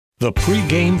The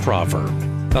pregame proverb,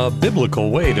 a biblical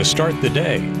way to start the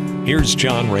day. Here's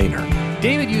John Rayner.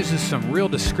 David uses some real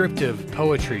descriptive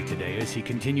poetry today as he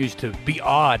continues to be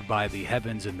awed by the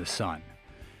heavens and the sun.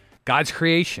 God's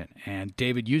creation, and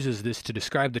David uses this to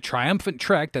describe the triumphant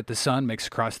trek that the sun makes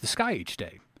across the sky each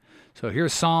day. So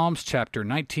here's Psalms chapter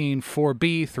 19,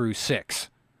 4b through 6.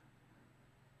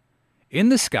 In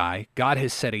the sky, God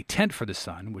has set a tent for the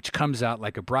sun, which comes out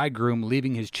like a bridegroom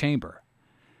leaving his chamber,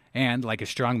 and, like a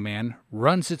strong man,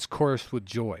 runs its course with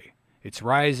joy. Its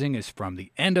rising is from the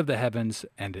end of the heavens,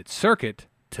 and its circuit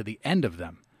to the end of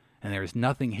them, and there is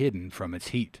nothing hidden from its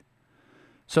heat.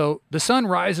 So the sun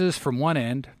rises from one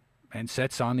end and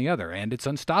sets on the other, and it's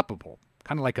unstoppable,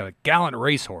 kind of like a gallant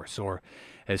racehorse, or,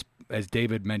 as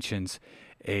David mentions,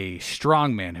 a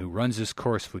strong man who runs his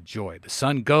course with joy. The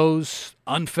sun goes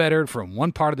unfettered from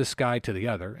one part of the sky to the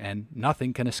other, and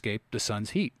nothing can escape the sun's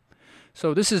heat.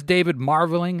 So this is David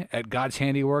marveling at God's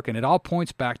handiwork, and it all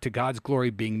points back to God's glory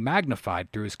being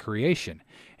magnified through his creation.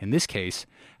 In this case,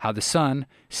 how the sun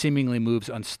seemingly moves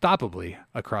unstoppably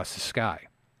across the sky.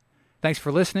 Thanks for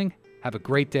listening. Have a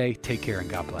great day. Take care, and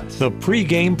God bless. The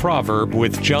pregame proverb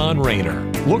with John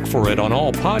Rayner. Look for it on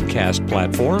all podcast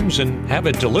platforms and have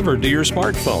it delivered to your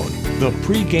smartphone. The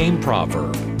pregame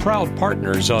proverb. Proud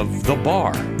partners of The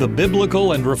Bar, the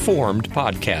Biblical and Reformed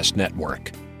Podcast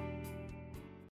Network.